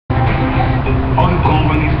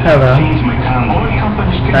Hello.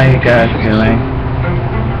 How you guys doing?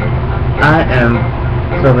 I am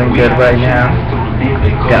feeling good right now.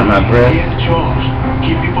 Got my breath.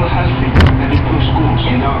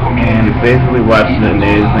 And basically watching the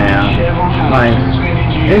news now.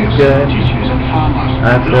 It's good.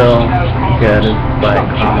 I feel good. It's like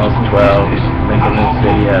almost 12 making this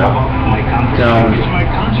video. Don't,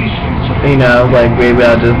 like maybe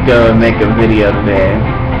I'll just go and make a video today.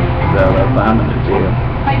 So that's what I'm going to do.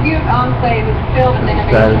 I do honestly feel that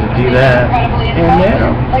decided to do that. And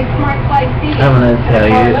now, I'm going to tell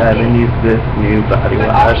you, I've been using this new body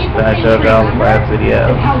wash that I showed y'all in the last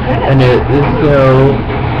video. And it is so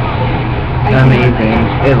amazing.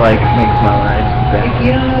 It like makes my life better. If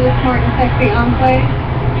you don't know the smart and sexy enclave,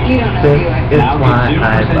 you don't know This is why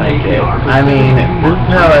I like it. I mean, this is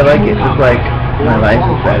how I like it. It's like my life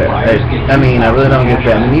is better. I mean, I really don't get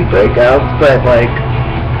that many breakouts, but like,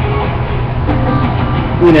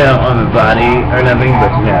 on the body or nothing,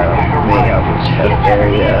 but maybe on the chest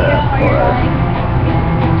area, or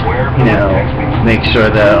make sure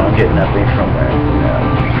that I don't get nothing from where,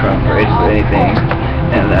 from braces or anything,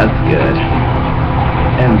 and that's good.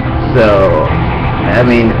 And so, I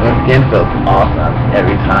mean, the skin feels awesome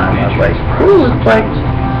every time. I was like, ooh, it's like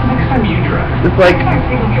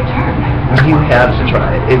you have to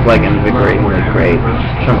try it. It's like invigoratingly great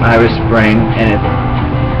from Irish Spring, and it's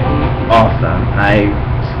awesome. I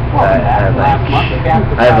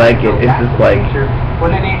like it. It's just like,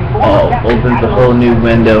 opens a whole new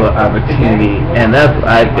window of opportunity, and that's what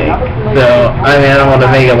I think. So, I mean, I don't want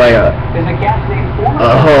to make it like a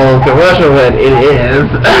whole commercial, but it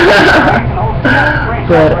is.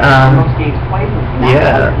 But,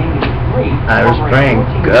 yeah. Irish Spring.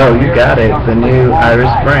 Go, you got it. It's a new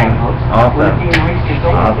Irish Spring. Awesome.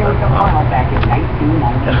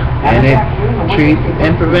 And it treats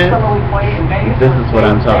and prevents. This is what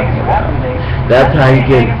I'm talking about. That's how you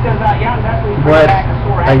get what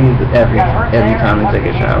I use it every time I take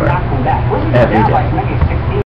a shower. Every day.